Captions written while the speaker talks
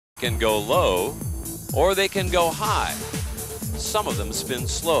can go low or they can go high. Some of them spin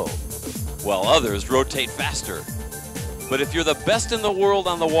slow, while others rotate faster. But if you're the best in the world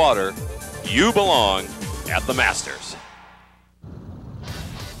on the water, you belong at the Masters.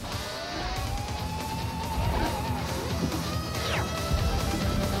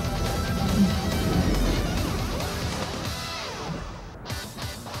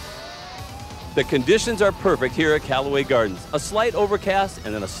 The conditions are perfect here at Callaway Gardens. A slight overcast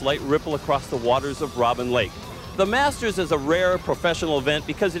and then a slight ripple across the waters of Robin Lake. The Masters is a rare professional event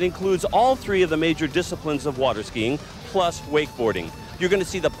because it includes all three of the major disciplines of water skiing, plus wakeboarding. You're going to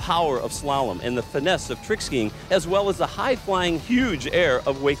see the power of slalom and the finesse of trick skiing, as well as the high-flying, huge air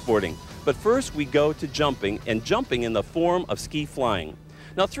of wakeboarding. But first we go to jumping, and jumping in the form of ski flying.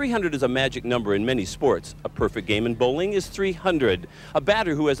 Now, 300 is a magic number in many sports. A perfect game in bowling is 300. A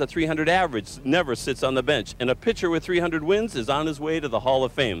batter who has a 300 average never sits on the bench, and a pitcher with 300 wins is on his way to the Hall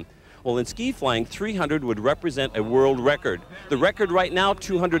of Fame. Well, in ski flying, 300 would represent a world record. The record right now,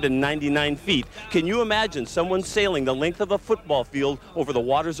 299 feet. Can you imagine someone sailing the length of a football field over the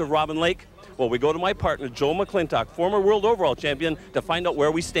waters of Robin Lake? Well, we go to my partner, Joel McClintock, former world overall champion, to find out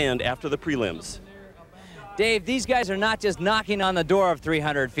where we stand after the prelims. Dave, these guys are not just knocking on the door of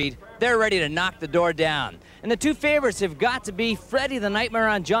 300 feet, they're ready to knock the door down. And the two favorites have got to be Freddy the Nightmare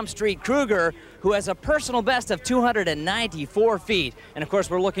on Jump Street Krueger, who has a personal best of 294 feet. And of course,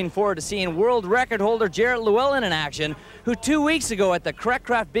 we're looking forward to seeing world record holder Jaret Llewellyn in action, who 2 weeks ago at the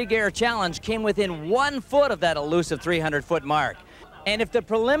Craft Big Air Challenge came within 1 foot of that elusive 300-foot mark. And if the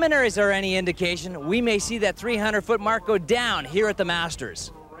preliminaries are any indication, we may see that 300-foot mark go down here at the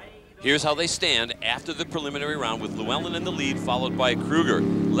Masters. Here's how they stand after the preliminary round, with Llewellyn in the lead, followed by Krueger.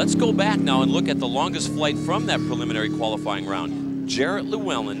 Let's go back now and look at the longest flight from that preliminary qualifying round. Jaret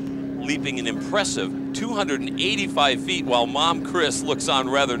Llewellyn leaping an impressive 285 feet, while Mom Chris looks on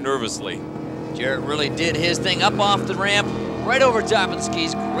rather nervously. Jaret really did his thing up off the ramp, right over top of the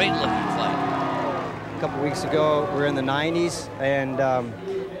skis. Great looking flight. A couple weeks ago, we were in the 90s, and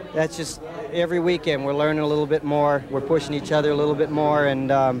that's just every weekend we're learning a little bit more. We're pushing each other a little bit more, and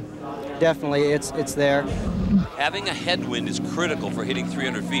definitely it's there. Having a headwind is critical for hitting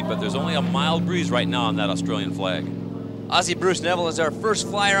 300 feet, but there's only a mild breeze right now on that Australian flag. Aussie Bruce Neville is our first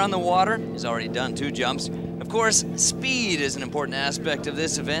flyer on the water. He's already done 2 jumps. Of course, speed is an important aspect of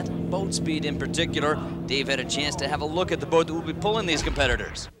this event, boat speed in particular. Dave had a chance to have a look at the boat that will be pulling these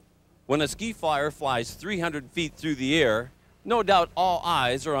competitors. When a ski flyer flies 300 feet through the air, no doubt all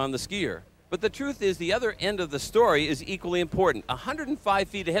eyes are on the skier. But the truth is, the other end of the story is equally important. 105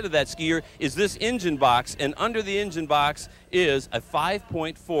 feet ahead of that skier is this engine box, and under the engine box is a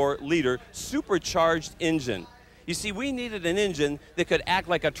 5.4-liter supercharged engine. You see, we needed an engine that could act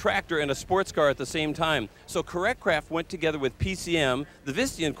like a tractor and a sports car at the same time. So Correctcraft went together with PCM, the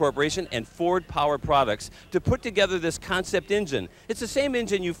Visteon Corporation, and Ford Power Products to put together this concept engine. It's the same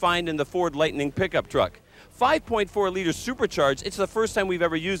engine you find in the Ford Lightning pickup truck. 5.4-liter supercharged. It's the first time we've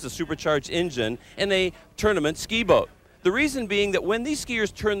ever used a supercharged engine in a tournament ski boat. The reason being that when these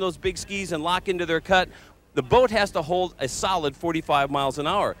skiers turn those big skis and lock into their cut, the boat has to hold a solid 45 miles an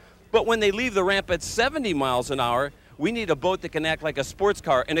hour. But when they leave the ramp at 70 miles an hour, we need a boat that can act like a sports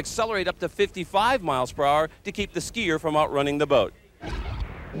car and accelerate up to 55 miles per hour to keep the skier from outrunning the boat.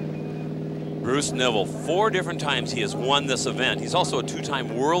 Bruce Neville, 4 different times he has won this event. He's also a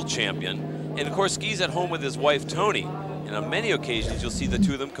 2-time world champion. And of course, skis at home with his wife, Toni. And on many occasions, you'll see the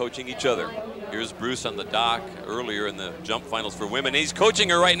two of them coaching each other. Here's Bruce on the dock earlier in the jump finals for women. He's coaching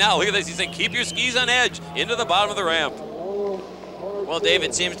her right now. Look at this. He's saying, keep your skis on edge into the bottom of the ramp. Well,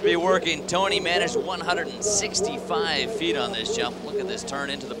 David, seems to be working. Toni managed 165 feet on this jump. Look at this turn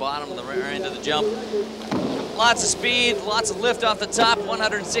into the bottom of the rear end of the jump. Lots of speed, lots of lift off the top,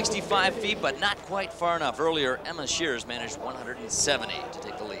 165 feet, but not quite far enough. Earlier, Emma Shears managed 170 to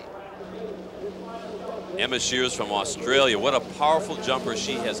take the lead. Emma Shears from Australia. What a powerful jumper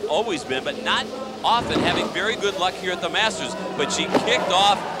she has always been, but not often having very good luck here at the Masters. But she kicked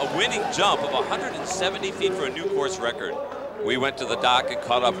off a winning jump of 170 feet for a new course record. We went to the dock and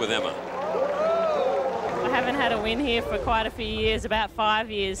caught up with Emma. I haven't had a win here for quite a few years, about 5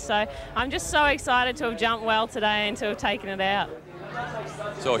 years. So I'm just so excited to have jumped well today and to have taken it out.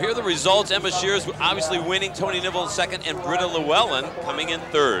 So here are the results. Emma Shears obviously winning, Toni Neville in second, and Britta Llewellyn coming in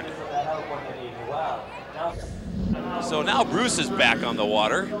third. So now Bruce is back on the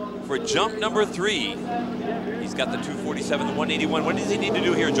water for jump number 3. He's got the 247, the 181. What does he need to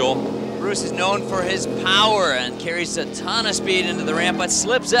do here, Joel? Bruce is known for his power and carries a ton of speed into the ramp, but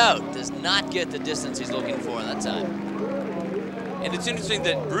slips out, does not get the distance he's looking for in that time. And it's interesting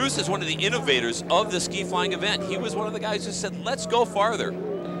that Bruce is one of the innovators of the ski flying event. He was one of the guys who said, let's go farther.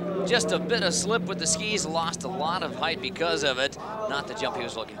 Just a bit of slip with the skis, lost a lot of height because of it. Not the jump he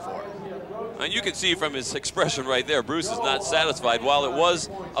was looking for. And you can see from his expression right there, Bruce is not satisfied. While it was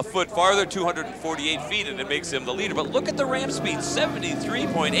a foot farther, 248 feet, and it makes him the leader. But look at the ramp speed,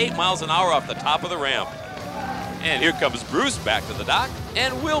 73.8 miles an hour off the top of the ramp. And here comes Bruce back to the dock,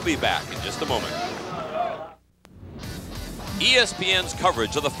 and we'll be back in just a moment. ESPN's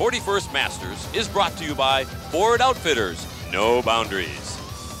coverage of the 41st Masters is brought to you by Ford Outfitters, no boundaries.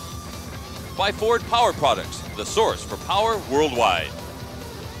 By Ford Power Products, the source for power worldwide.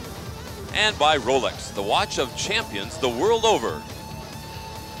 And by Rolex, the watch of champions the world over.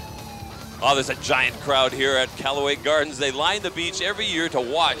 Oh, there's a giant crowd here at Callaway Gardens. They line the beach every year to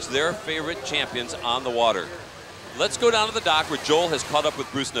watch their favorite champions on the water. Let's go down to the dock where Joel has caught up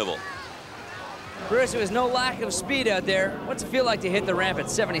with Bruce Neville. Bruce, there was no lack of speed out there. What's it feel like to hit the ramp at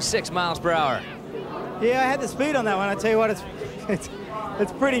 76 miles per hour? Yeah, I had the speed on that one. I tell you what,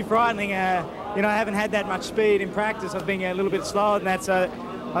 it's pretty frightening. You know, I haven't had that much speed in practice. I've been a little bit slower than that, so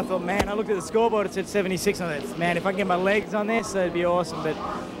I thought, man, I looked at the scoreboard, it said 76, and I thought, man, if I can get my legs on this, that'd be awesome. But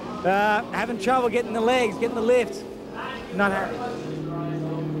having trouble getting the legs, getting the lift, not happy.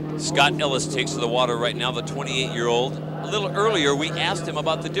 Scot Ellis takes to the water right now, the 28-year-old. A little earlier, we asked him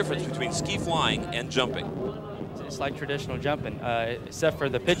about the difference between ski flying and jumping. It's like traditional jumping, except for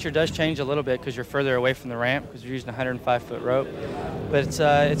the picture does change a little bit because you're further away from the ramp because you're using a 105-foot rope. But it's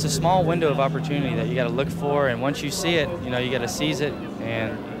a small window of opportunity that you got to look for, and once you see it, you know, you got to seize it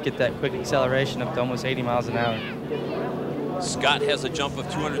and get that quick acceleration up to almost 80 miles an hour. Scott has a jump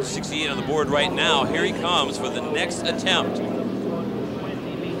of 268 on the board right now. Here he comes for the next attempt.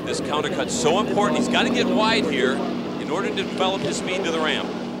 This countercut's so important. He's got to get wide here in order to develop his speed to the ramp.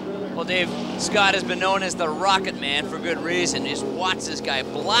 Well, Dave, Scott has been known as the Rocket Man for good reason. Just watch this guy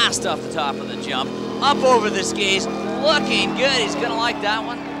blast off the top of the jump, up over the skis, looking good. He's gonna like that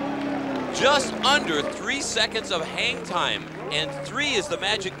one. Just under 3 seconds of hang time, and 3 is the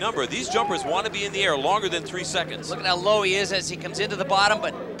magic number. These jumpers want to be in the air longer than 3 seconds. Look at how low he is as he comes into the bottom,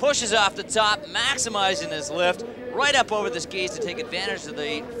 but pushes off the top, maximizing his lift, right up over the skis to take advantage of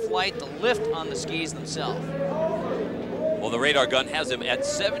the flight, the lift on the skis themselves. Well, the radar gun has him at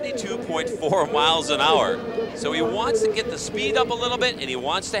 72.4 miles an hour. So he wants to get the speed up a little bit, and he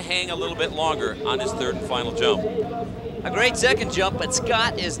wants to hang a little bit longer on his third and final jump. A great second jump, but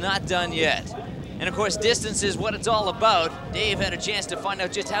Scott is not done yet. And of course, distance is what it's all about. Dave had a chance to find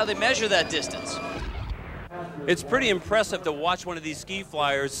out just how they measure that distance. It's pretty impressive to watch one of these ski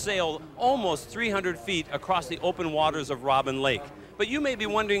flyers sail almost 300 feet across the open waters of Robin Lake. But you may be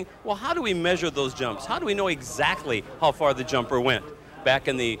wondering, well, how do we measure those jumps? How do we know exactly how far the jumper went? Back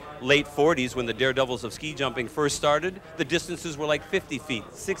in the late 40s, when the daredevils of ski jumping first started, the distances were like 50 feet,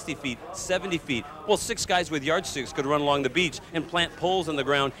 60 feet, 70 feet. Well, 6 guys with yardsticks could run along the beach and plant poles in the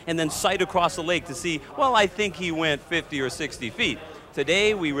ground and then sight across the lake to see, well, I think he went 50 or 60 feet.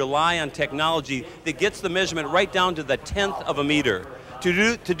 Today, we rely on technology that gets the measurement right down to the 1/10 of a meter.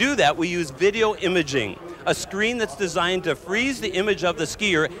 To do that, we use video imaging, a screen that's designed to freeze the image of the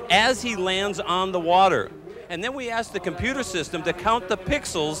skier as he lands on the water. And then we ask the computer system to count the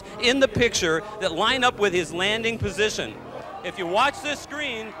pixels in the picture that line up with his landing position. If you watch this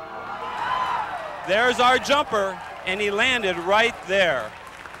screen, there's our jumper, and he landed right there.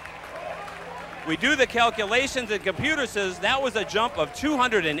 We do the calculations, and the computer says that was a jump of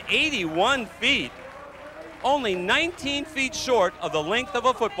 281 feet, only 19 feet short of the length of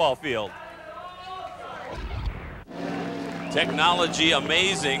a football field. Technology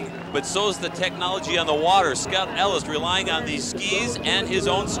amazing, but so is the technology on the water. Scot Ellis relying on these skis and his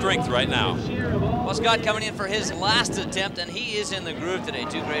own strength right now. Well, Scott coming in for his last attempt, and he is in the groove today.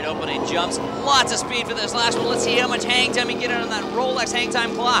 2 great opening jumps, lots of speed for this last one. Let's see how much hang time he can get on that Rolex hang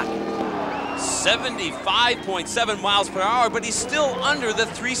time clock. 75.7 miles per hour, but he's still under the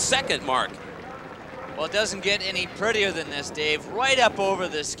 3-second mark. Well, it doesn't get any prettier than this, Dave. Right up over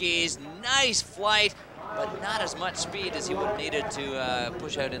the skis, nice flight, but not as much speed as he would have needed to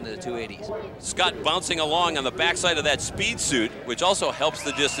push out into the 280s. Scott bouncing along on the backside of that speed suit, which also helps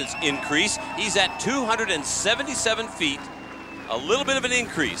the distance increase. He's at 277 feet, a little bit of an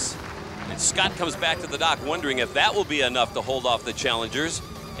increase. And Scott comes back to the dock wondering if that will be enough to hold off the challengers.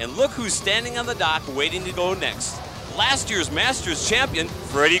 And look who's standing on the dock waiting to go next. Last year's Masters champion,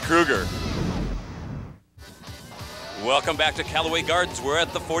 Freddy Krueger. Welcome back to Callaway Gardens. We're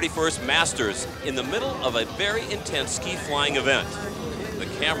at the 41st Masters in the middle of a very intense ski flying event. The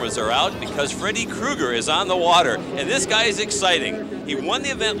cameras are out because Freddy Krueger is on the water, and this guy is exciting. He won the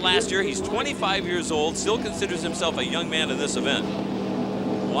event last year. He's 25 years old, still considers himself a young man in this event.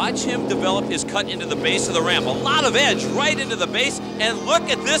 Watch him develop his cut into the base of the ramp. A lot of edge right into the base, And look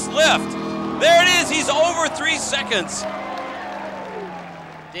at this lift. There it is, he's over 3 seconds.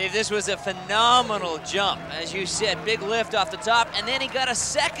 Dave, this was a phenomenal jump. As you said, big lift off the top, and then he got a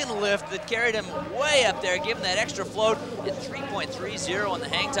second lift that carried him way up there, giving that extra float at 3.30 on the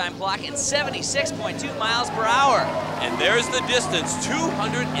hang time clock and 76.2 miles per hour. And there's the distance,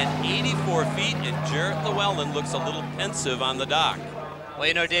 284 feet, and Jaret Llewellyn looks a little pensive on the dock. Well,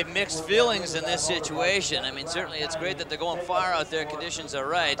 you know, Dave, mixed feelings in this situation. I mean, certainly it's great that they're going far out there, conditions are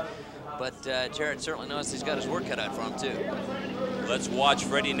right, but Jaret certainly knows he's got his work cut out for him, too. Let's watch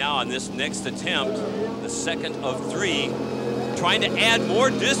Freddy now on this next attempt, the second of 3, trying to add more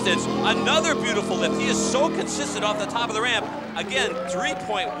distance. Another beautiful lift. He is so consistent off the top of the ramp. Again,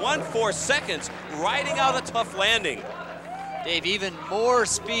 3.14 seconds, riding out a tough landing. Dave, even more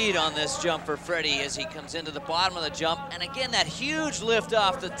speed on this jump for Freddy as he comes into the bottom of the jump. And again, that huge lift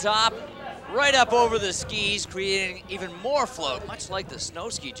off the top, right up over the skis, creating even more float, much like the snow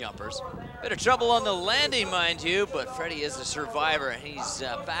ski jumpers. Bit of trouble on the landing, mind you, but Freddy is a survivor, and he's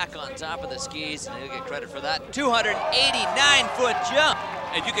back on top of the skis, and he'll get credit for that 289-foot jump.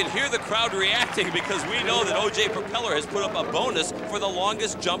 And you can hear the crowd reacting because we know that OJ Propeller has put up a bonus for the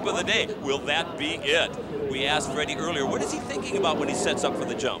longest jump of the day. Will that be it? We asked Freddy earlier, what is he thinking about when he sets up for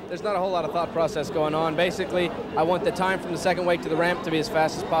the jump? There's not a whole lot of thought process going on. Basically, I want the time from the second wake to the ramp to be as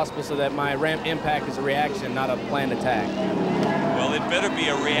fast as possible so that my ramp impact is a reaction, not a planned attack. Well, it better be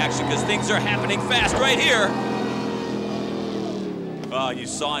a reaction because things are happening fast right here. Oh, you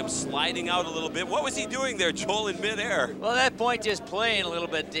saw him sliding out a little bit. What was he doing there, Joel, in midair? Well, that point just playing a little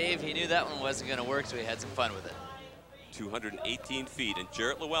bit, Dave. He knew that one wasn't going to work, so he had some fun with it. 218 feet, and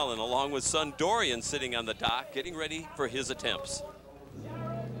Jaret Llewellyn, along with son Dorian, sitting on the dock, getting ready for his attempts.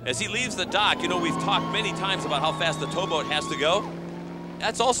 As he leaves the dock, you know, we've talked many times about how fast the towboat has to go.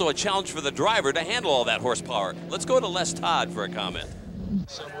 That's also a challenge for the driver to handle all that horsepower. Let's go to Les Todd for a comment.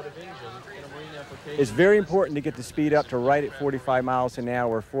 It's very important to get the speed up to right at 45 miles an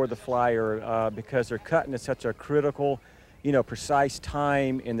hour for the flyer because they're cutting at such a critical, you know, precise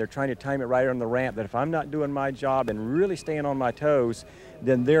time, and they're trying to time it right on the ramp, that if I'm not doing my job and really staying on my toes,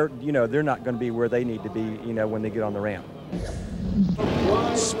 then they're not going to be where they need to be, you know, when they get on the ramp.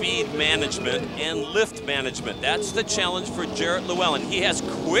 Speed management and lift management. That's the challenge for Jaret Llewellyn. He has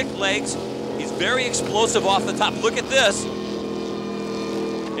quick legs. He's very explosive off the top. Look at this.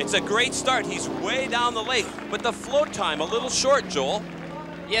 It's a great start. He's way down the lake, but the float time a little short, Joel.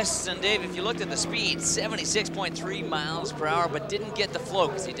 Yes, and Dave, if you looked at the speed, 76.3 miles per hour, but didn't get the float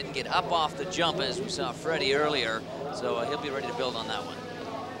because he didn't get up off the jump as we saw Freddy earlier, so he'll be ready to build on that one.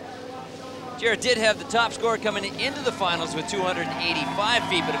 Jaret did have the top score coming into the finals with 285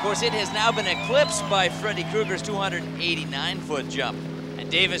 feet, but of course it has now been eclipsed by Freddy Krueger's 289-foot jump. And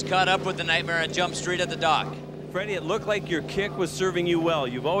Dave has caught up with the Nightmare on Jump Street at the dock. Freddy, it looked like your kick was serving you well.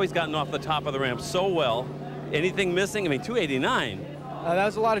 You've always gotten off the top of the ramp so well. Anything missing? I mean, 289. That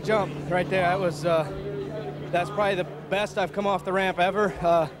was a lot of jump right there. That was, that's probably the best I've come off the ramp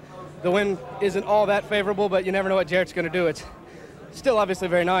ever. The wind isn't all that favorable, but you never know what Jaret's going to do. It's still obviously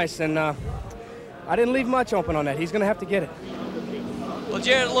very nice, and I didn't leave much open on that. He's going to have to get it. Well,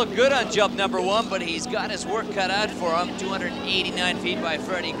 Jaret looked good on jump number 1, but he's got his work cut out for him. 289 feet by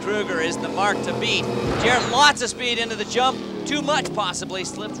Freddy Krueger is the mark to beat. Jaret, lots of speed into the jump. Too much, possibly.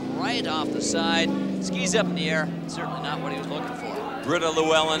 Slipped right off the side. Skis up in the air. Certainly not what he was looking for. Britta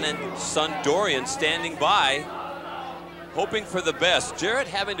Llewellyn and son Dorian standing by, hoping for the best. Jaret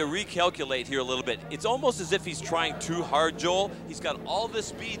having to recalculate here a little bit. It's almost as if he's trying too hard, Joel. He's got all this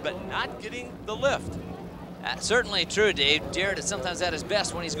speed, but not getting the lift. That's certainly true, Dave. Jaret is sometimes at his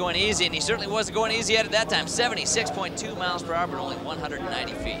best when he's going easy, and he certainly wasn't going easy at that time. 76.2 miles per hour, but only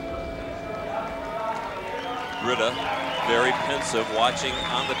 190 feet. Britta, very pensive, watching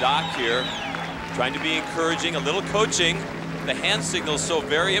on the dock here, trying to be encouraging, a little coaching. The hand signal is so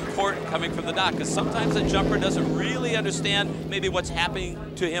very important coming from the dock because sometimes a jumper doesn't really understand maybe what's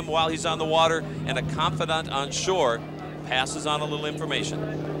happening to him while he's on the water, and a confidant on shore passes on a little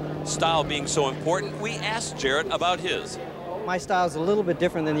information. Style being so important, we asked Jaret about his. My style is a little bit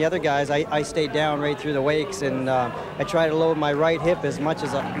different than the other guys. I stay down right through the wakes, and I try to load my right hip as much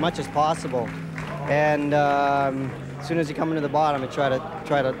as possible. And as soon as you come into the bottom, I try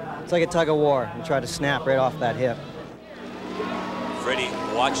to, it's like a tug of war, and try to snap right off that hip. Freddy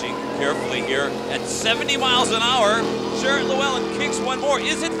watching carefully here at 70 miles an hour. Jaret Llewellyn kicks one more.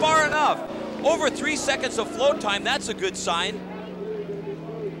 Is it far enough? Over 3 seconds of float time, that's a good sign.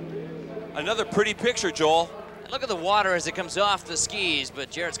 Another pretty picture, Joel. And look at the water as it comes off the skis,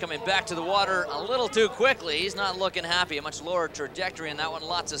 but Jaret's coming back to the water a little too quickly. He's not looking happy. A much lower trajectory in that one,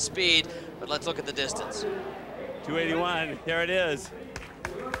 lots of speed, but let's look at the distance. 281, there it is.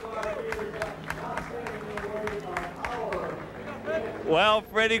 Well,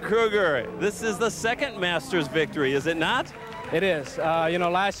 Freddy Krueger, this is the second Masters victory, is it not? It is. You know,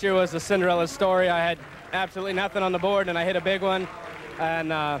 last year was the Cinderella story. I had absolutely nothing on the board, and I hit a big one. And,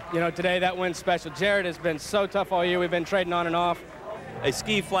 you know, today that win's special. Jaret has been so tough all year. We've been trading on and off. A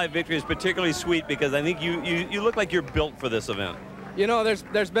ski fly victory is particularly sweet because I think you look like you're built for this event. You know,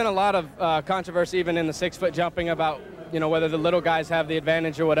 there's been a lot of controversy even in the 6-foot jumping about, you know, whether the little guys have the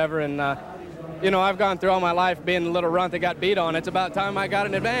advantage or whatever. And, you know, I've gone through all my life being the little runt that got beat on. It's about time I got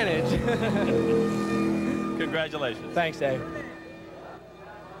an advantage. Congratulations. Thanks, Dave.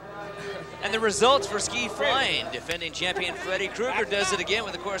 And the results for ski flying. Defending champion Freddy Krueger does it again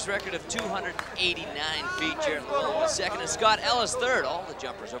with a course record of 289 feet. Jaret Llewellyn was second, and Scot Ellis third. All the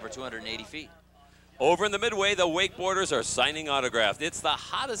jumpers over 280 feet. Over in the midway, the wakeboarders are signing autographs. It's the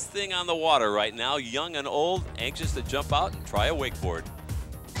hottest thing on the water right now, young and old, anxious to jump out and try a wakeboard.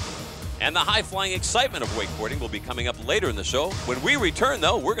 And the high-flying excitement of wakeboarding will be coming up later in the show. When we return,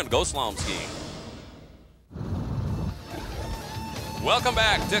 though, we're going to go slalom skiing. Welcome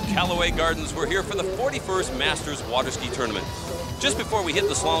back to Callaway Gardens. We're here for the 41st Masters Water Ski Tournament. Just before we hit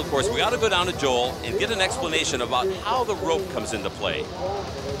the slalom course, we ought to go down to Joel and get an explanation about how the rope comes into play.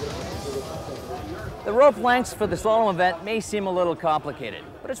 The rope lengths for the slalom event may seem a little complicated,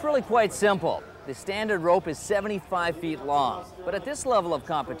 but it's really quite simple. The standard rope is 75 feet long, but at this level of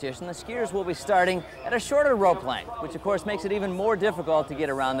competition, the skiers will be starting at a shorter rope length, which of course makes it even more difficult to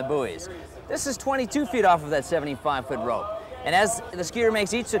get around the buoys. This is 22 feet off of that 75-foot rope. And as the skier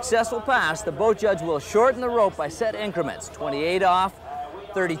makes each successful pass, the boat judge will shorten the rope by set increments, 28 off,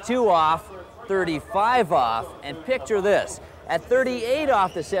 32 off, 35 off, and picture this. At 38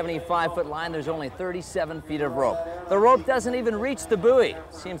 off the 75-foot line, there's only 37 feet of rope. The rope doesn't even reach the buoy.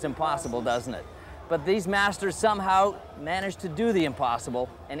 Seems impossible, doesn't it? But these masters somehow managed to do the impossible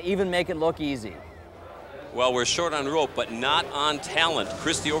and even make it look easy. Well, we're short on rope, but not on talent.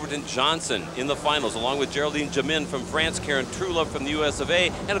 Kristi Overton Johnson in the finals, along with Geraldine Jamin from France, Karen Truelove from the US of A,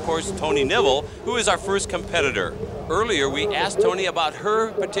 and of course, Toni Neville, who is our first competitor. Earlier, we asked Toni about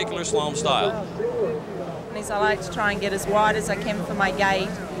her particular slalom style. I like to try and get as wide as I can for my gate,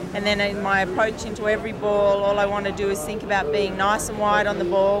 and then in my approach into every ball, all I want to do is think about being nice and wide on the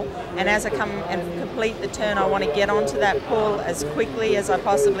ball, and as I come and complete the turn, I want to get onto that pull as quickly as I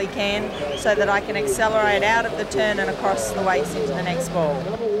possibly can so that I can accelerate out of the turn and across the weights into the next ball.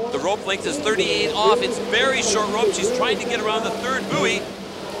 The rope length is 38 off. It's very short rope. She's trying to get around the third buoy.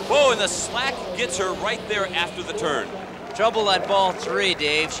 Whoa, and the slack gets her right there after the turn. Trouble at ball 3,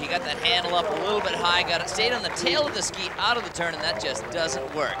 Dave. She got that handle up a little bit high, got it, stayed on the tail of the ski out of the turn, and that just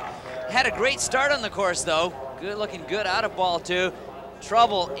doesn't work. Had a great start on the course, though. Good, looking good out of ball 2.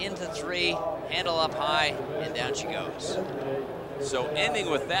 Trouble into 3, handle up high, and down she goes. So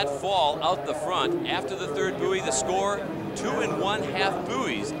ending with that fall out the front, after the third buoy, the score, 2 1/2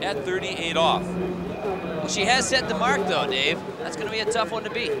 buoys at 38 off. Well, she has set the mark, though, Dave. That's going to be a tough one to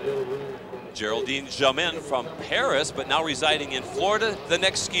beat. Geraldine Jamin from Paris, but now residing in Florida, the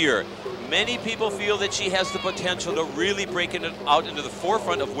next skier. Many people feel that she has the potential to really break it out into the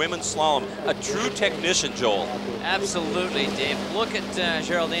forefront of women's slalom. A true technician, Joel. Absolutely, Dave. Look at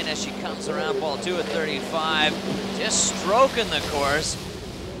Geraldine as she comes around ball 2 at 35. Just stroking the course.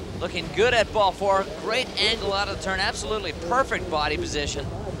 Looking good at ball 4. Great angle out of the turn. Absolutely perfect body position.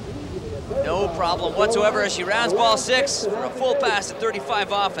 No problem whatsoever as she rounds ball 6 for a full pass at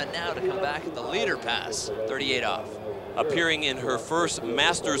 35 off, and now to come back at the leader pass, 38 off. Appearing in her first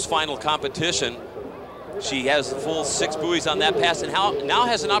Masters final competition, she has full 6 buoys on that pass and now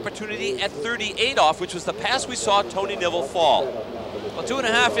has an opportunity at 38 off, which was the pass we saw Toni Neville fall. Well,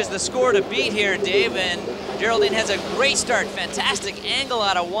 2.5 is the score to beat here, Dave, and Geraldine has a great start. Fantastic angle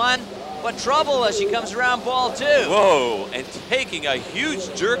out of 1. But trouble as she comes around ball 2. Whoa, and taking a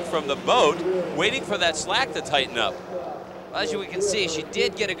huge jerk from the boat, waiting for that slack to tighten up. Well, as we can see, she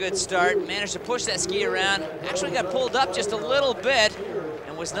did get a good start, managed to push that ski around, actually got pulled up just a little bit,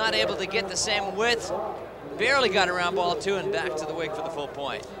 and was not able to get the same width. Barely got around ball 2 and back to the wake for the full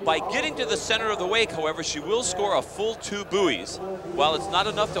point. By getting to the center of the wake, however, she will score a full 2 buoys. While it's not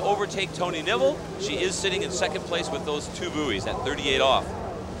enough to overtake Toni Neville, she is sitting in second place with those 2 buoys at 38 off.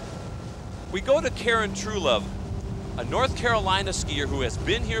 We go to Karen Truelove, a North Carolina skier who has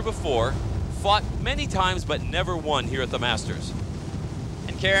been here before, fought many times but never won here at the Masters.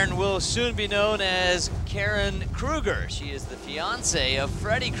 And Karen will soon be known as Karen Krueger. She is the fiance of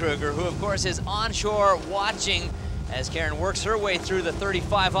Freddy Krueger, who of course is onshore watching as Karen works her way through the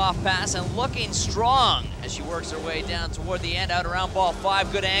 35 off pass and looking strong as she works her way down toward the end, out around ball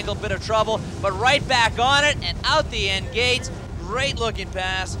 5. Good angle, bit of trouble, but right back on it and out the end gates. Great looking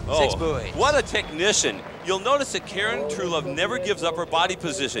pass, 6 buoys. What a technician. You'll notice that Karen Truelove never gives up her body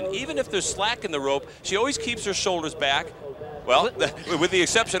position. Even if there's slack in the rope, she always keeps her shoulders back. Well, with the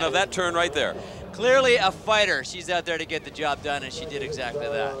exception of that turn right there. Clearly a fighter. She's out there to get the job done, and she did exactly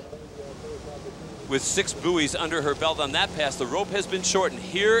that. With 6 buoys under her belt on that pass, the rope has been shortened.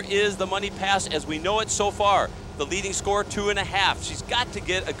 Here is the money pass as we know it so far. The leading score, 2.5. She's got to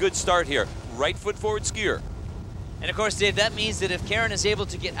get a good start here. Right foot forward skier. And of course, Dave, that means that if Karen is able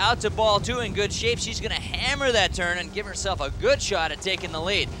to get out to ball 2 in good shape, she's going to hammer that turn and give herself a good shot at taking the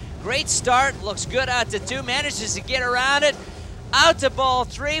lead. Great start, looks good out to 2, manages to get around it. Out to ball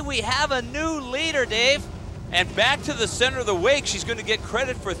 3, we have a new leader, Dave. And back to the center of the wake, she's going to get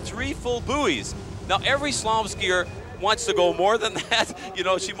credit for 3 full buoys. Now, every slalom skier wants to go more than that. You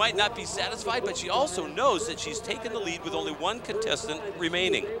know, she might not be satisfied, but she also knows that she's taken the lead with only 1 contestant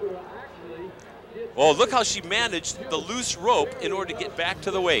remaining. Oh, look how she managed the loose rope in order to get back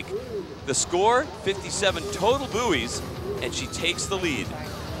to the wake. The score, 57 total buoys, and she takes the lead.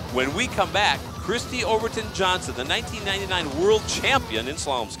 When we come back, Kristi Overton Johnson, the 1999 world champion in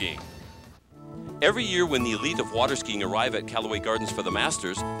slalom skiing. Every year when the elite of water skiing arrive at Callaway Gardens for the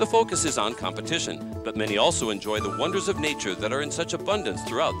Masters, the focus is on competition. But many also enjoy the wonders of nature that are in such abundance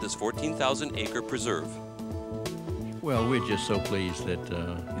throughout this 14,000-acre preserve. Well, we're just so pleased that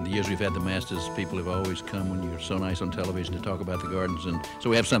in the years we've had the Masters, people have always come when you're so nice on television to talk about the gardens. And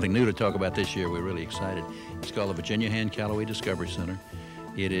so we have something new to talk about this year. We're really excited. It's called the Virginia Hand Callaway Discovery Center.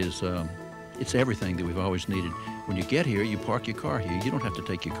 It is, it's everything that we've always needed. When you get here, you park your car here. You don't have to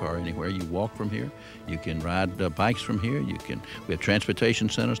take your car anywhere. You walk from here. You can ride bikes from here. We have transportation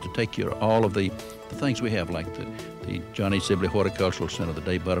centers to take you to all of the things we have, like the Johnny Sibley Horticultural Center, the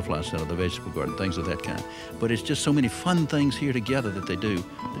Day Butterfly Center, the Vegetable Garden, things of that kind. But it's just so many fun things here together that they do.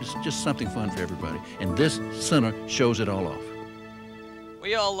 It's just something fun for everybody. And this center shows it all off.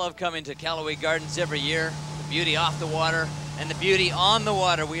 We all love coming to Callaway Gardens every year. The beauty off the water and the beauty on the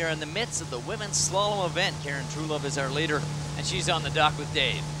water. We are in the midst of the women's slalom event. Karen Truelove is our leader, and she's on the dock with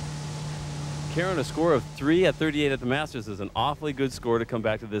Dave. Karen, a score of 3 at 38 at the Masters is an awfully good score to come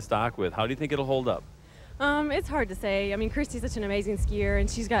back to this dock with. How do you think it'll hold up? It's hard to say. I mean, Kristi's such an amazing skier, and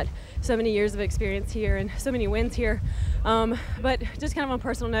she's got so many years of experience here and so many wins here. But just kind of on a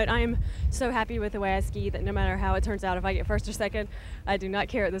personal note, I am so happy with the way I ski that no matter how it turns out, if I get first or second, I do not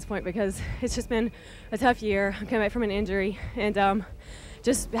care at this point because it's just been a tough year. I'm coming back from an injury and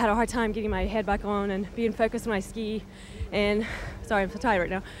just had a hard time getting my head back on and being focused when I ski. And sorry, I'm so tired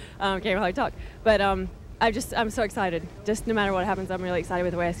right now. Can't really talk. But I'm so excited. Just no matter what happens, I'm really excited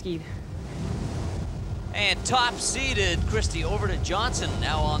with the way I skied. And top-seeded Kristi Overton Johnson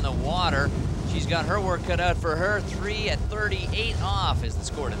now on the water. She's got her work cut out for her. 3 at 38 off is the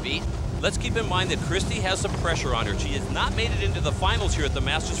score to beat. Let's keep in mind that Kristi has some pressure on her. She has not made it into the finals here at the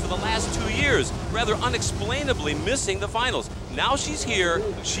Masters for the last 2 years, rather unexplainably missing the finals. Now she's here,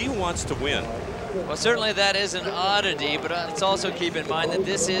 she wants to win. Well, certainly that is an oddity, but let's also keep in mind that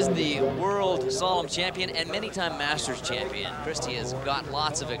this is the world slalom champion and many-time Masters champion. Kristi has got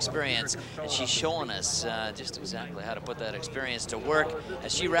lots of experience, and she's showing us just exactly how to put that experience to work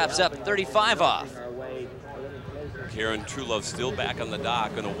as she wraps up 35 off. Karen Truelove still back on the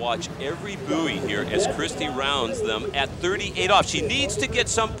dock, going to watch every buoy here as Kristi rounds them at 38 off. She needs to get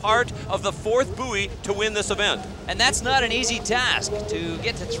some part of the 4th buoy to win this event. And that's not an easy task. To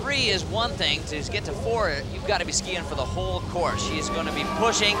get to 3 is one thing. To get to 4, you've got to be skiing for the whole course. She is going to be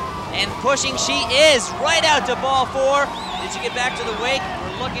pushing and pushing. She is right out to ball 4. Did she get back to the wake?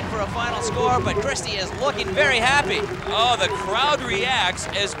 We're looking for a final score, but Kristi is looking very happy. Oh, the crowd reacts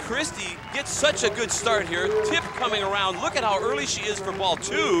as Kristi gets such a good start here. Tip coming around. Look at how early she is for ball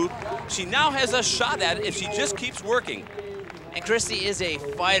 2. She now has a shot at it if she just keeps working. And Kristi is a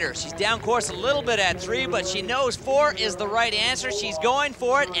fighter. She's down course a little bit at 3, but she knows 4 is the right answer. She's going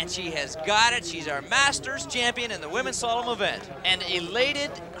for it, and she has got it. She's our Masters champion in the women's slalom event. And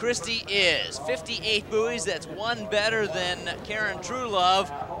elated Kristi is. 58 buoys, that's 1 better than Karen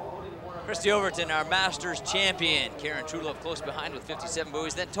Truelove. Kristi Overton, our Masters champion. Karen Truelove close behind with 57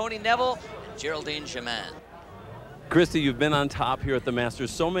 buoys. Then Toni Neville and Geraldine Jamin. Kristi, you've been on top here at the Masters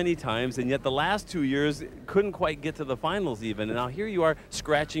so many times, and yet the last 2 years couldn't quite get to the finals even. And now here you are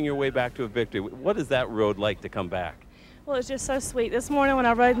scratching your way back to a victory. What is that road like to come back? Well, it's just so sweet. This morning when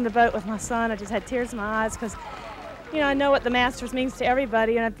I rode in the boat with my son, I just had tears in my eyes because, you know, I know what the Masters means to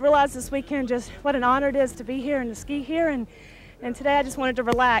everybody, and I've realized this weekend just what an honor it is to be here and to ski here. And And today I just wanted to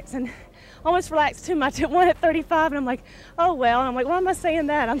relax and almost relaxed too much. It won at 35, and I'm like, oh well. And I'm like, why am I saying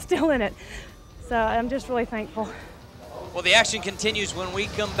that? I'm still in it. So I'm just really thankful. Well, the action continues when we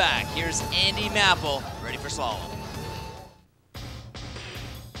come back. Here's Andy Mapple, ready for slalom.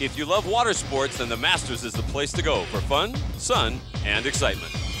 If you love water sports, then the Masters is the place to go for fun, sun, and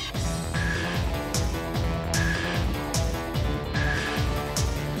excitement.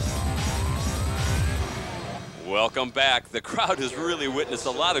 Welcome back. The crowd has really witnessed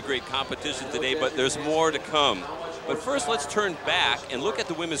a lot of great competition today, but there's more to come. But first, let's turn back and look at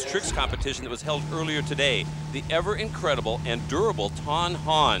the women's tricks competition that was held earlier today. The ever-incredible and durable Tawn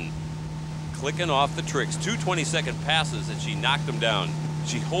Hahn clicking off the tricks. 2 20-second passes, and she knocked them down.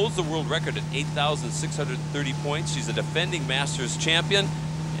 She holds the world record at 8,630 points. She's a defending Masters champion,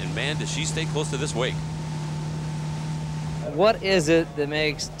 and man, does she stay close to this wake. What is it that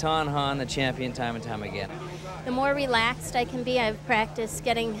makes Tawn Hahn the champion time and time again? The more relaxed I can be. I've practiced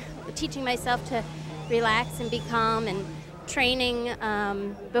teaching myself to relax and be calm, and training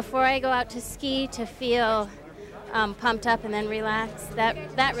before I go out to ski to feel pumped up and then relax.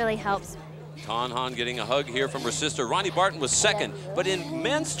 That really helps. Tawn Hahn getting a hug here from her sister. Rhoni Barton was second, but in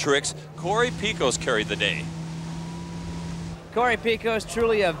men's tricks, Cory Pickos carried the day. Cory Pickos,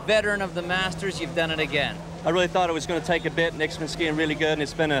 truly a veteran of the Masters. You've done it again. I really thought it was going to take a bit. Nick's been skiing really good, and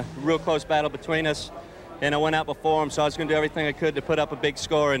it's been a real close battle between us. And I went out before him, so I was going to do everything I could to put up a big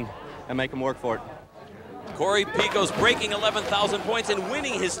score and make him work for it. Cory Pickos breaking 11,000 points and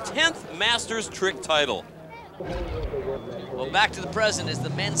winning his 10th Masters trick title. Well, back to the present is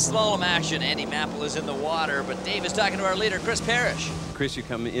the men's slalom action. Andy Mapple is in the water, but Dave is talking to our leader, Chris Parrish. Chris, you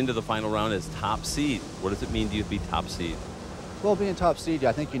come into the final round as top seed. What does it mean to you to be top seed? Well, being top seed,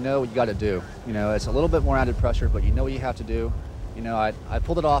 I think you know what you got to do. You know, it's a little bit more added pressure, but you know what you have to do. You know, I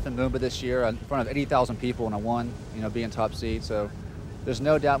pulled it off in Moomba this year in front of 80,000 people, and I won, you know, being top seed. So there's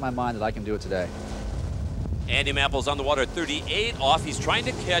no doubt in my mind that I can do it today. Andy Mapple's on the water at 38 off. He's trying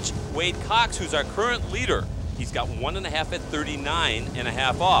to catch Wade Cox, who's our current leader. He's got 1.5 at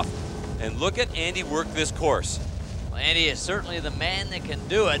 39.5 off. And look at Andy work this course. Well, Andy is certainly the man that can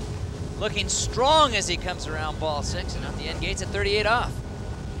do it. Looking strong as he comes around ball 6 and out the end gates at 38 off.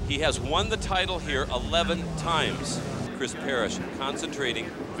 He has won the title here 11 times. Chris Parrish concentrating,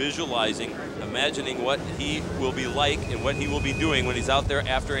 visualizing, imagining what he will be like and what he will be doing when he's out there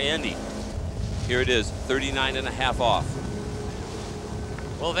after Andy. Here it is, 39.5 off.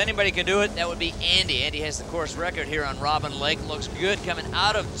 Well, if anybody can do it, that would be Andy. Andy has the course record here on Robin Lake. Looks good coming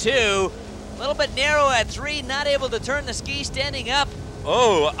out of 2. A little bit narrow at 3, not able to turn the ski standing up.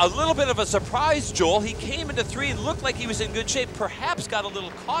 Oh, a little bit of a surprise, Joel. He came into 3 and looked like he was in good shape, perhaps got a little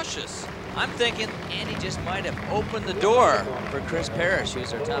cautious. I'm thinking Andy just might have opened the door for Chris Parrish,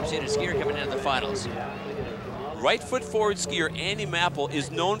 who's our top-seeded skier coming into the finals. Right foot forward skier Andy Mapple is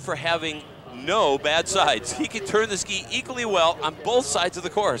known for having no bad sides. He can turn the ski equally well on both sides of the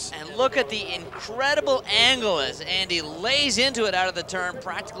course. And look at the incredible angle as Andy lays into it out of the turn,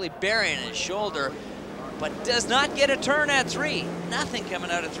 practically burying his shoulder, but does not get a turn at 3. Nothing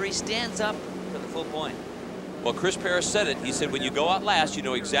coming out of 3, stands up for the full point. Well, Chris Parrish said it. He said when you go out last, you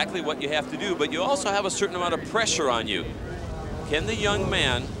know exactly what you have to do, but you also have a certain amount of pressure on you. Can the young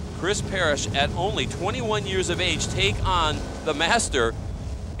man, Chris Parrish, at only 21 years of age, take on the master,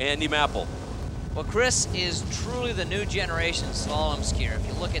 Andy Mapple? Well, Chris is truly the new generation slalom skier. If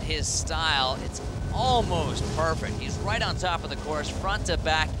you look at his style, it's almost perfect. He's right on top of the course, front to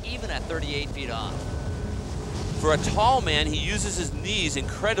back, even at 38 feet off. For a tall man, he uses his knees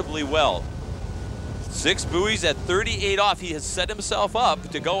incredibly well. 6 buoys at 38 off. He has set himself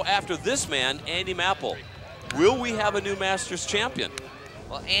up to go after this man, Andy Mapple. Will we have a new Masters champion?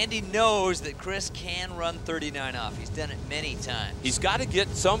 Well, Andy knows that Chris can run 39 off. He's done it many times. He's got to get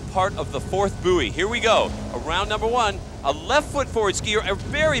some part of the 4th buoy. Here we go. Around number 1, a left foot forward skier, a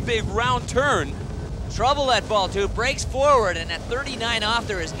very big round turn. Trouble at ball 2, breaks forward, and at 39 off,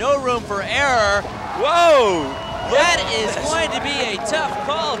 there is no room for error. Whoa! That is going to be a tough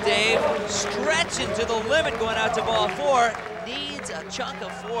call, Dave. Stretching to the limit going out to ball 4. Needs a chunk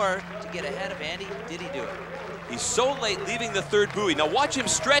of 4 to get ahead of Andy. Did he do it? He's so late leaving the 3rd buoy. Now watch him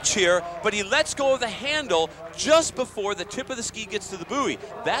stretch here, but he lets go of the handle just before the tip of the ski gets to the buoy.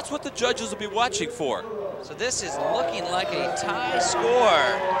 That's what the judges will be watching for. So this is looking like a tie score.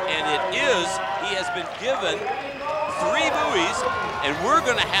 And it is. He has been given 3 buoys, and we're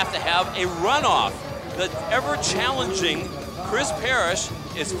going to have a runoff. The ever-challenging Chris Parrish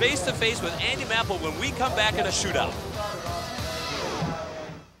is face-to-face with Andy Mapple when we come back in a shootout.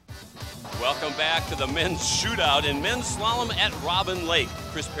 Welcome back to the men's shootout in men's slalom at Robin Lake.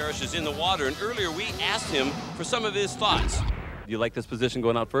 Chris Parrish is in the water, and earlier we asked him for some of his thoughts. Do you like this position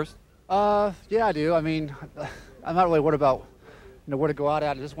going out first? Yeah, I do. I mean, I'm not really worried about, where to go out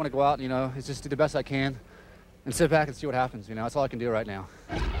at. I just want to go out, just do the best I can and sit back and see what happens. That's all I can do right now.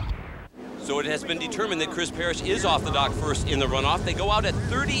 So it has been determined that Chris Parrish is off the dock first in the runoff. They go out at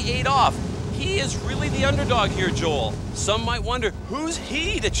 38 off. He is really the underdog here, Joel. Some might wonder, who's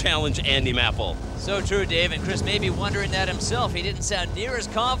he to challenge Andy Mapple? So true, Dave, and Chris may be wondering that himself. He didn't sound near as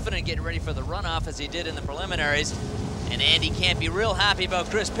confident getting ready for the runoff as he did in the preliminaries. And Andy can't be real happy about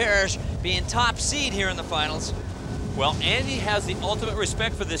Chris Parrish being top seed here in the finals. Well, Andy has the ultimate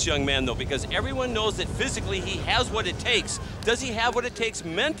respect for this young man, though, because everyone knows that physically he has what it takes. Does he have what it takes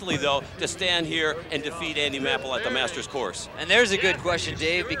mentally, though, to stand here and defeat Andy Mapple at the Masters course? And there's a good question,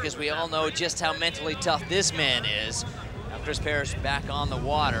 Dave, because we all know just how mentally tough this man is. Now, Chris Parrish back on the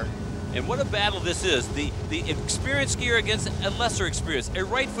water. And what a battle this is. The experienced skier against a lesser experienced. A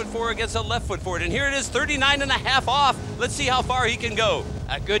right foot forward against a left foot forward. And here it is, 39.5 off. Let's see how far he can go.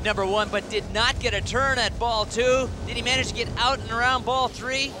 A good number 1, but did not get a turn at ball 2. Did he manage to get out and around ball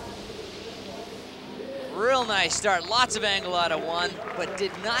 3? Real nice start, lots of angle out of 1, but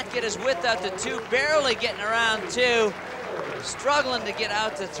did not get his width out to 2. Barely getting around 2. Struggling to get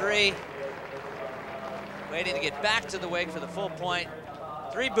out to 3. Waiting to get back to the wake for the full point.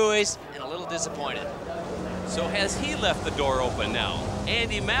 3 buoys and a little disappointed. So has he left the door open now?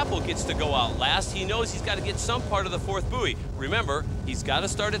 Andy Mapple gets to go out last. He knows he's got to get some part of the 4th buoy. Remember, he's got to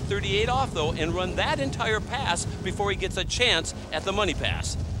start at 38 off, though, and run that entire pass before he gets a chance at the money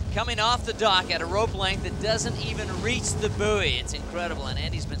pass. Coming off the dock at a rope length that doesn't even reach the buoy. It's incredible, and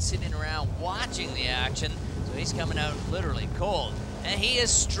Andy's been sitting around watching the action, so he's coming out literally cold. And he is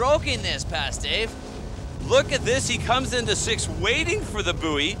stroking this pass, Dave. Look at this, he comes into 6 waiting for the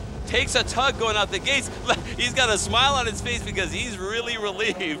buoy, takes a tug going out the gates. He's got a smile on his face because he's really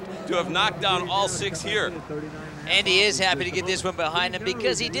relieved to have knocked down all 6 here. Andy is happy to get this one behind him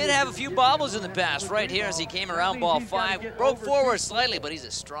because he did have a few bobbles in the past right here as he came around ball 5. Broke forward slightly, but he's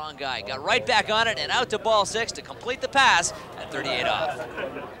a strong guy. Got right back on it and out to ball 6 to complete the pass at 38 off.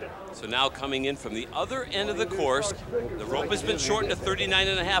 So now coming in from the other end of the course, the rope has been shortened to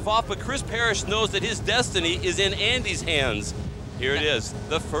 39.5 off, but Chris Parrish knows that his destiny is in Andy's hands. Here it is,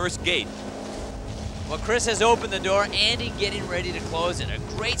 the first gate. Well, Chris has opened the door. Andy getting ready to close it. A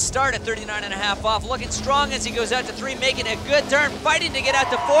great start at 39.5 off, looking strong as he goes out to 3, making a good turn, fighting to get out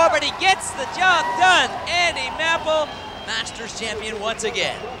to 4, but he gets the job done. Andy Mapple, Masters champion once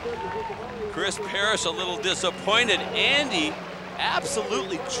again. Chris Parrish a little disappointed. Andy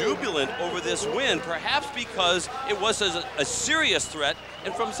absolutely jubilant over this win, perhaps because it was a serious threat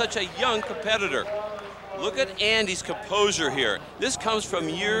and from such a young competitor. Look at Andy's composure here. This comes from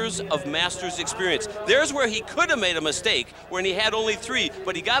years of Masters experience. There's where he could have made a mistake when he had only 3,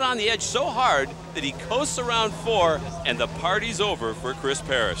 but he got on the edge so hard that he coasts around 4, and the party's over for Chris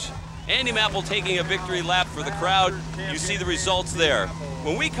Parrish. Andy Mapple taking a victory lap for the crowd. You see the results there.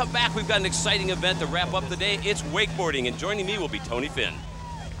 When we come back, we've got an exciting event to wrap up the day. It's wakeboarding, and joining me will be Tony Finn.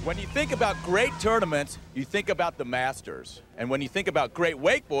 When you think about great tournaments, you think about the Masters. And when you think about great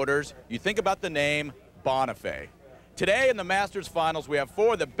wakeboarders, you think about the name Bonifay. Today in the Masters finals, we have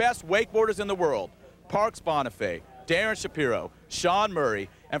 4 of the best wakeboarders in the world. Parks Bonifay, Darin Shapiro, Shaun Murray,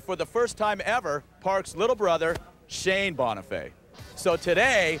 and for the first time ever, Parks' little brother, Shaun Bonifay. So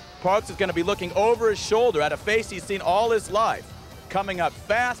today, Parks is going to be looking over his shoulder at a face he's seen all his life. Coming up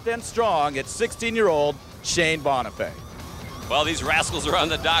fast and strong at 16-year-old Shaun Bonifay. Well, these rascals are on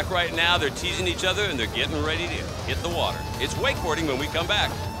the dock right now. They're teasing each other, and they're getting ready to hit the water. It's wakeboarding when we come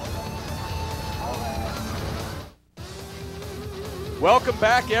back. Welcome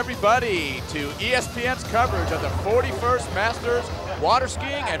back, everybody, to ESPN's coverage of the 41st Masters Water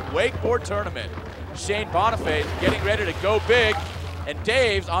Skiing and Wakeboard Tournament. Shaun Bonifay is getting ready to go big, and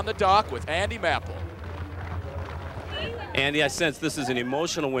Dave's on the dock with Andy Mapple. Andy, I sense this is an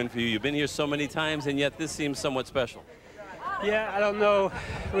emotional win for you. You've been here so many times, and yet this seems somewhat special. Yeah, I don't know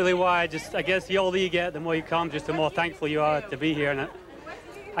really why. I guess the older you get, the more you come, just the more thankful you are to be here. And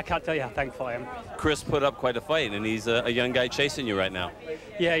I can't tell you how thankful I am. Chris put up quite a fight, and he's a young guy chasing you right now.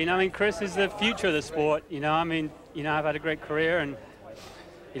 Yeah, I mean, Chris is the future of the sport. I mean, I've had a great career, and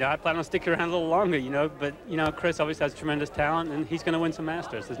I plan on sticking around a little longer, but Chris obviously has tremendous talent, and he's going to win some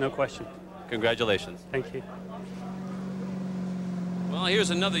Masters. There's no question. Congratulations. Thank you. Well, here's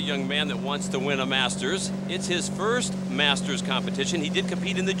another young man that wants to win a Masters. It's his first Masters competition. He did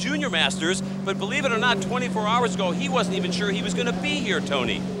compete in the Junior Masters, but believe it or not, 24 hours ago, he wasn't even sure he was going to be here,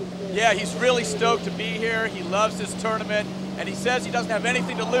 Tony. Yeah, he's really stoked to be here. He loves this tournament, and he says he doesn't have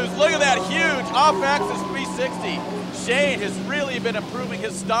anything to lose. Look at that huge off-axis 360. Shaun has really been improving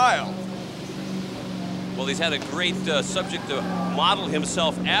his style. Well, he's had a great subject to model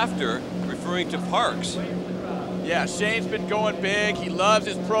himself after, referring to Parks. Yeah, Shane's been going big. He loves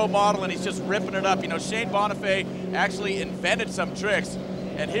his pro model, and he's just ripping it up. You know, Shaun Bonifay actually invented some tricks.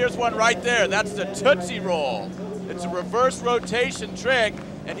 And here's one right there. That's the Tootsie Roll. It's a reverse rotation trick,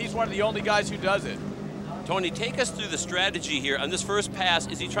 and he's one of the only guys who does it. Tony, take us through the strategy here on this first pass.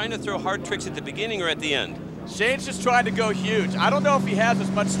 Is he trying to throw hard tricks at the beginning or at the end? Shane's just trying to go huge. I don't know if he has as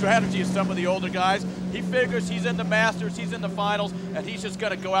much strategy as some of the older guys. He figures he's in the Masters, he's in the finals, and he's just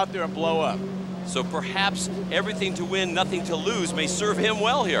going to go out there and blow up. So perhaps everything to win, nothing to lose may serve him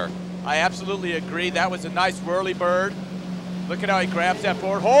well here. I absolutely agree. That was a nice whirly bird. Look at how he grabs that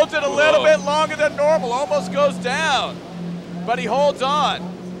board, holds it a little bit longer than normal, almost goes down. But he holds on.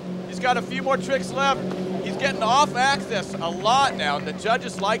 He's got a few more tricks left. He's getting off axis a lot now, and the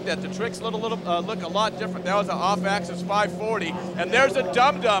judges like that. The tricks look a lot different. That was an off axis 540, and there's a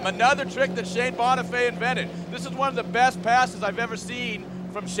dum-dum, another trick that Shaun Bonifay invented. This is one of the best passes I've ever seen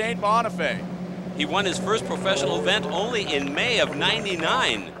from Shaun Bonifay. He won his first professional event only in May of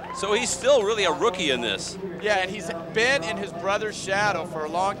 '99, so he's still really a rookie in this. Yeah, and he's been in his brother's shadow for a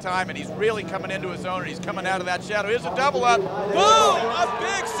long time, and he's really coming into his own, and he's coming out of that shadow. Here's a double up. Boom! A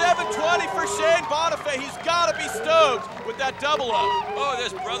big 720 for Shaun Bonifay. He's got to be stoked with that double up. Oh,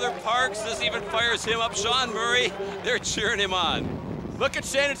 there's brother Parks. This even fires him up. Shaun Murray, they're cheering him on. Look at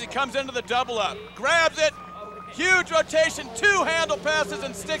Shaun as he comes into the double up. Grabs it. Huge rotation, 2 handle passes,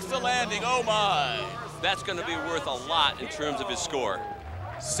 and sticks the landing. Oh, my. That's going to be worth a lot in terms of his score.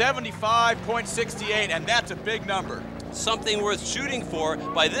 75.68, and that's a big number. Something worth shooting for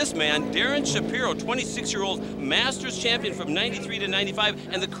by this man, Darin Shapiro, 26-year-old Masters champion from '93 to '95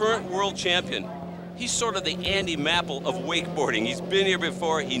 and the current world champion. He's sort of the Andy Mapple of wakeboarding. He's been here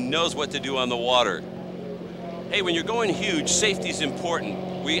before. He knows what to do on the water. Hey, when you're going huge, safety's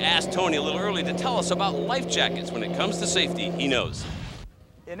important. We asked Tony a little early to tell us about life jackets. When it comes to safety, he knows.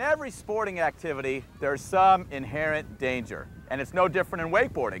 In every sporting activity, there's some inherent danger, and it's no different in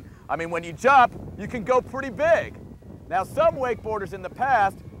wakeboarding. I mean, when you jump, you can go pretty big. Now, some wakeboarders in the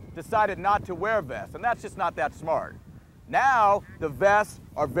past decided not to wear vests, and that's just not that smart. Now, the vests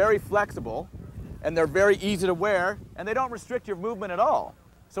are very flexible, and they're very easy to wear, and they don't restrict your movement at all.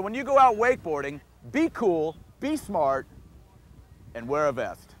 So when you go out wakeboarding, be cool, be smart, and wear a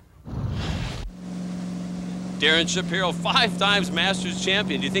vest. Darin Shapiro, 5 times Masters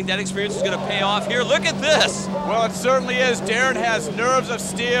champion. Do you think that experience is going to pay off here? Look at this. Well, it certainly is. Darin has nerves of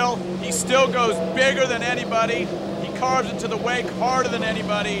steel. He still goes bigger than anybody. He carves into the wake harder than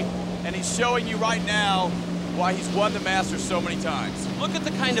anybody, and he's showing you right now why he's won the Masters so many times. Look at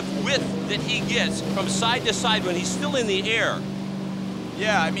the kind of width that he gets from side to side when he's still in the air.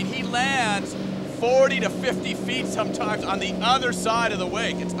 Yeah, I mean, he lands 40 to 50 feet sometimes on the other side of the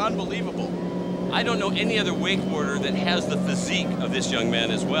wake. It's unbelievable. I don't know any other wakeboarder that has the physique of this young man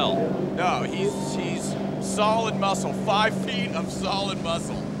as well. No, he's solid muscle, 5 feet of solid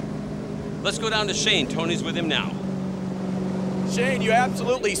muscle. Let's go down to Shaun. Tony's with him now. Shaun, you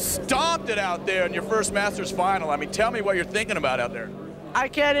absolutely stomped it out there in your first Masters final. I mean, tell me what you're thinking about out there. I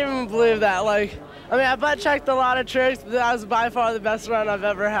can't even believe that. Like, I mean, I butt-checked a lot of tricks, but that was by far the best run I've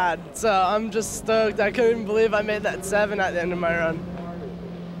ever had. So I'm just stoked. I couldn't believe I made that 7 at the end of my run.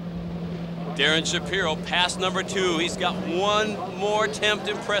 Darin Shapiro, pass number 2. He's got one more attempt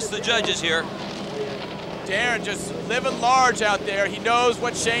to impress the judges here. Darin just living large out there. He knows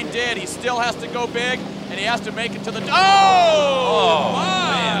what Shaun did. He still has to go big, and he has to make it to the... Oh,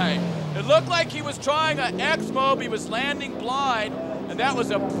 my! Man. It looked like he was trying an X-mob. He was landing blind, and that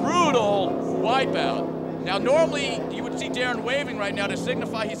was a brutal wipeout. Now, normally, you would see Darin waving right now to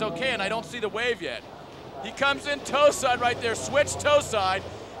signify he's okay, and I don't see the wave yet. He comes in toe side right there, switch toe side,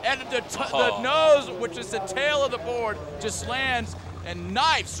 and the nose, which is the tail of the board, just lands and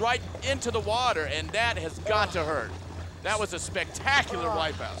knifes right into the water, and that has got to hurt. That was a spectacular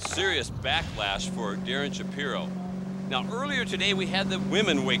wipeout. Serious backlash for Darin Shapiro. Now, earlier today, we had the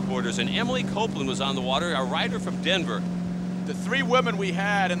women wakeboarders, and Emily Copeland was on the water, a rider from Denver. The 3 women we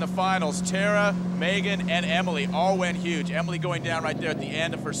had in the finals, Tara, Megan, and Emily, all went huge. Emily going down right there at the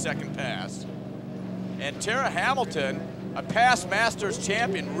end of her second pass. And Tara Hamilton, a past Masters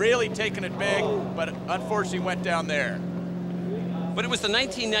champion, really taking it big, but unfortunately went down there. But it was the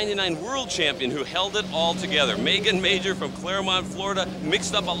 1999 world champion who held it all together. Megan Major from Claremont, Florida,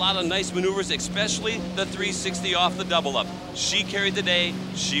 mixed up a lot of nice maneuvers, especially the 360 off the double up. She carried the day,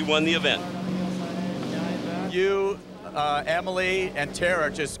 she won the event. You, Emily, and Tara are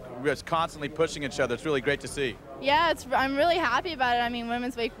just constantly pushing each other. It's really great to see. Yeah, I'm really happy about it. I mean,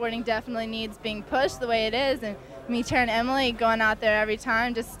 women's wakeboarding definitely needs being pushed the way it is, and me and Emily going out there every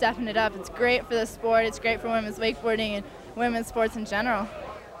time, just stepping it up. It's great for the sport. It's great for women's wakeboarding and women's sports in general.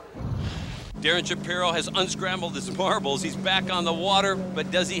 Darin Shapiro has unscrambled his marbles. He's back on the water, but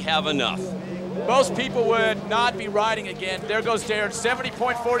does he have enough? Most people would not be riding again. There goes Darin,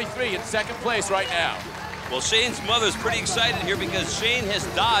 70.43 in second place right now. Well, Shane's mother's pretty excited here because Shane has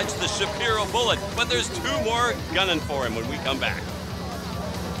dodged the Shapiro bullet, but there's 2 more gunning for him when we come back.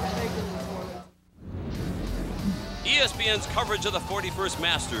 ESPN's coverage of the 41st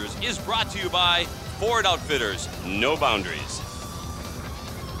Masters is brought to you by Ford Outfitters, no boundaries.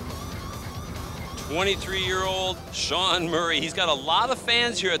 23-year-old Shaun Murray. He's got a lot of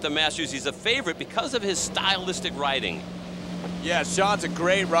fans here at the Masters. He's a favorite because of his stylistic riding. Yeah, Shaun's a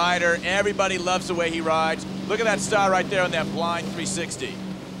great rider. Everybody loves the way he rides. Look at that style right there on that blind 360.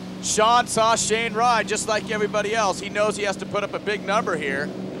 Shaun saw Shane ride just like everybody else. He knows he has to put up a big number here,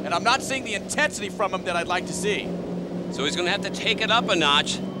 and I'm not seeing the intensity from him that I'd like to see. So he's going to have to take it up a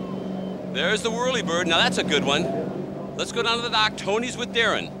notch. There's the whirlybird. Now that's a good one. Let's go down to the dock. Tony's with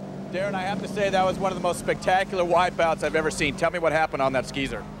Darin. Darin, I have to say that was one of the most spectacular wipeouts I've ever seen. Tell me what happened on that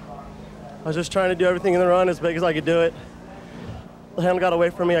skeezer. I was just trying to do everything in the run as big as I could do it. The handle got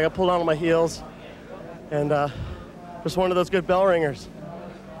away from me. I got pulled on my heels. And just one of those good bell ringers.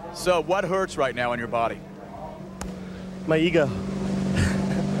 So what hurts right now in your body? My ego.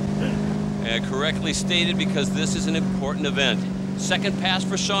 And correctly stated because this is an important event. Second pass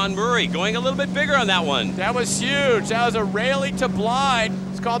for Shaun Murray, going a little bit bigger on that one. That was huge. That was a railing to blind.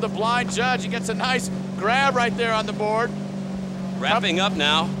 It's called the blind judge. He gets a nice grab right there on the board. Wrapping up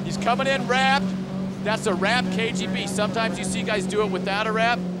now. He's coming in wrapped. That's a wrap KGB. Sometimes you see guys do it without a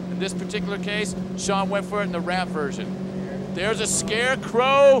wrap. In this particular case, Shaun went for it in the wrap version. There's a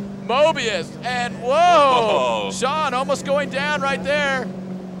scarecrow Mobius. And whoa! Shaun almost going down right there.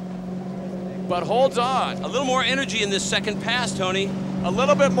 But holds on. A little more energy in this second pass, Tony. A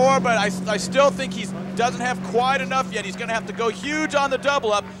little bit more, but I still think he doesn't have quite enough yet. He's going to have to go huge on the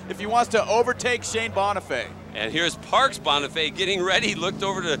double up if he wants to overtake Shane Bonifay. And here's Parks Bonifay getting ready. Looked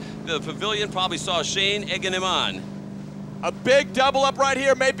over to the pavilion, probably saw Shane egging him on. A big double up right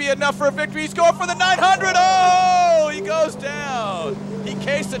here may be enough for a victory. He's going for the 900. Oh, he goes down. He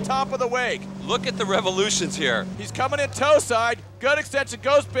cased the top of the wake. Look at the revolutions here. He's coming in toe side. Good extension,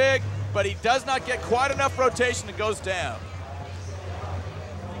 goes big, but he does not get quite enough rotation and goes down.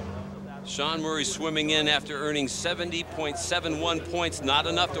 Shaun Murray swimming in after earning 70.71 points. Not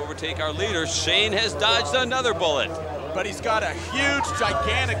enough to overtake our leader. Shane has dodged another bullet. But he's got a huge,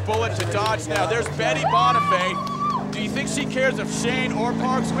 gigantic bullet to dodge now. There's Betty Bonifay. Do you think she cares if Shane or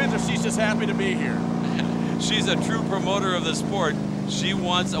Parks wins, or she's just happy to be here? She's a true promoter of the sport. She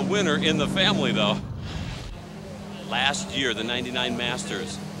wants a winner in the family, though. Last year, the 99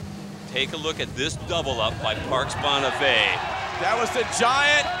 Masters. Take a look at this double up by Parks Bonifay. That was the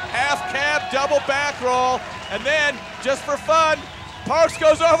giant half cab double back roll. And then, just for fun, Parks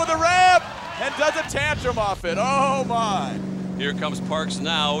goes over the ramp and does a tantrum off it. Oh my. Here comes Parks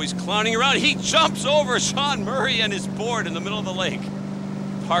now. He's clowning around. He jumps over Shaun Murray and his board in the middle of the lake.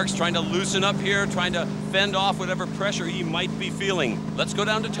 Parks trying to loosen up here, trying to fend off whatever pressure he might be feeling. Let's go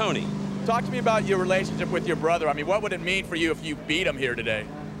down to Tony. Talk to me about your relationship with your brother. I mean, what would it mean for you if you beat him here today?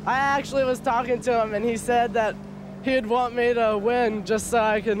 I actually was talking to him, and he said that he'd want me to win just so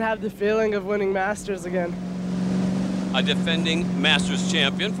I can have the feeling of winning Masters again. A defending Masters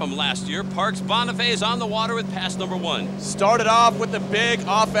champion from last year, Parks Bonifay is on the water with pass number 1. Started off with the big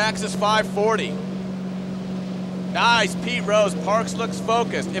off-axis 540. Nice, Pete Rose. Parks looks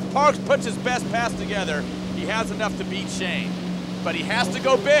focused. If Parks puts his best pass together, he has enough to beat Shane. But he has to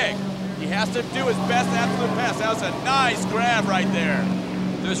go big. He has to do his best absolute pass. That was a nice grab right there.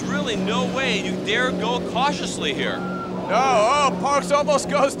 There's really no way you dare go cautiously here. No, oh, Parks almost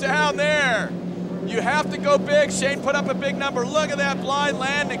goes down there. You have to go big. Shane put up a big number. Look at that blind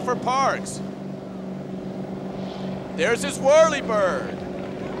landing for Parks. There's his whirlybird.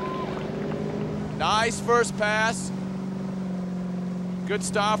 Nice first pass. Good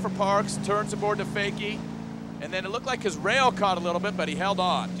style for Parks. Turns aboard to Fakey. And then it looked like his rail caught a little bit, but he held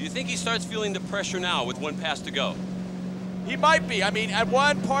on. Do you think he starts feeling the pressure now with one pass to go? He might be. I mean, at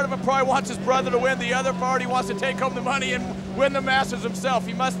one part of him probably wants his brother to win. The other part, he wants to take home the money and win the Masters himself.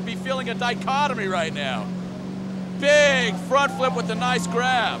 He must be feeling a dichotomy right now. Big front flip with a nice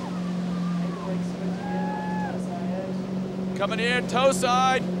grab. Coming in, toe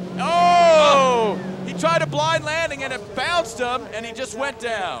side. Oh! He tried a blind landing and it bounced him and he just went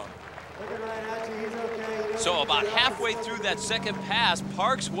down. So about halfway through that second pass,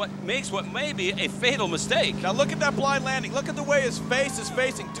 Parks makes what may be a fatal mistake. Now look at that blind landing. Look at the way his face is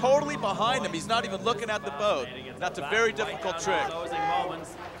facing totally behind him. He's not even looking at the boat. That's a very difficult trick.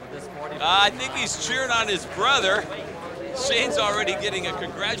 I think he's cheering on his brother. Shane's already getting a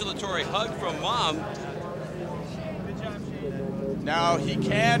congratulatory hug from Mom. Now he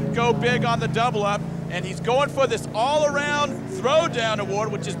can go big on the double up, and he's going for this all-around throwdown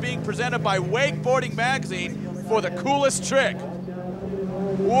award, which is being presented by Wakeboarding Magazine for the coolest trick.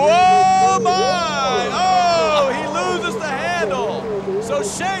 Whoa, my! Oh, he loses the handle. So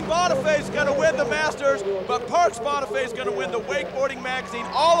Shane Bonifay is going to win the Masters, but Parks Bonifay is going to win the Wakeboarding Magazine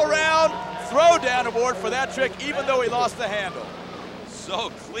all-around throwdown award for that trick, even though he lost the handle. So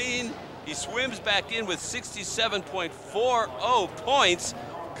clean. He swims back in with 67.40 points,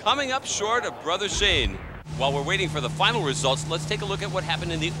 coming up short of brother Shane. While we're waiting for the final results, let's take a look at what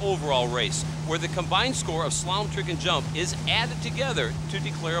happened in the overall race, where the combined score of slalom, trick, and jump is added together to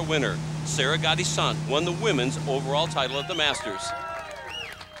declare a winner. Sarah Gaudissant won the women's overall title at the Masters.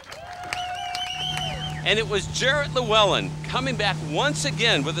 And it was Jaret Llewellyn coming back once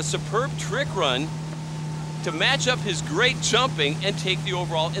again with a superb trick run to match up his great jumping and take the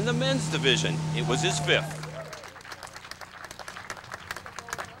overall in the men's division. It was his 5th.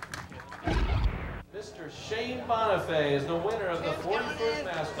 Mr. Shane Bonifay is the winner of the 41st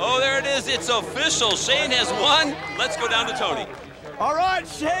Masters. Oh, there it is. It's official. Shane has won. Let's go down to Toni. All right,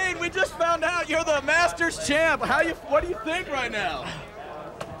 Shane, we just found out you're the Masters champ. What do you think right now?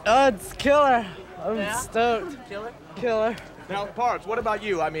 Oh, it's killer. I'm stoked. Killer. Now, Parks, what about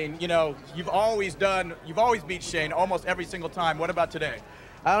you? I mean, you know, you've always beat Shane almost every single time. What about today?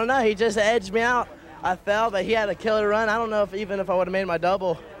 I don't know. He just edged me out. I fell, but he had a killer run. I don't know if even if I would have made my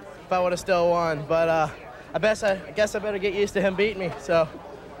double, if I would have still won. But I guess I better get used to him beating me. So,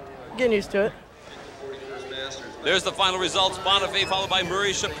 getting used to it. There's the final results. Bonifay followed by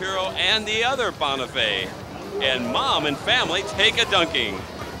Murray, Shapiro, and the other Bonifay. And Mom and family take a dunking.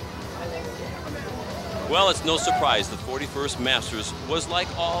 Well, it's no surprise the 41st Masters was like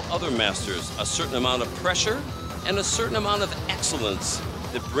all other Masters, a certain amount of pressure and a certain amount of excellence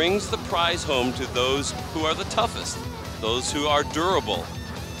that brings the prize home to those who are the toughest, those who are durable.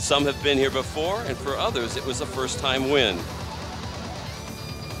 Some have been here before, and for others, it was a first-time win.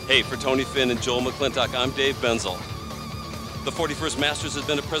 Hey, for Tony Finn and Joel McClintock, I'm Dave Benzel. The 41st Masters has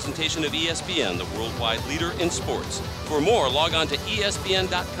been a presentation of ESPN, the worldwide leader in sports. For more, log on to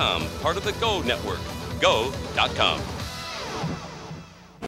ESPN.com, part of the Go Network. Go.com.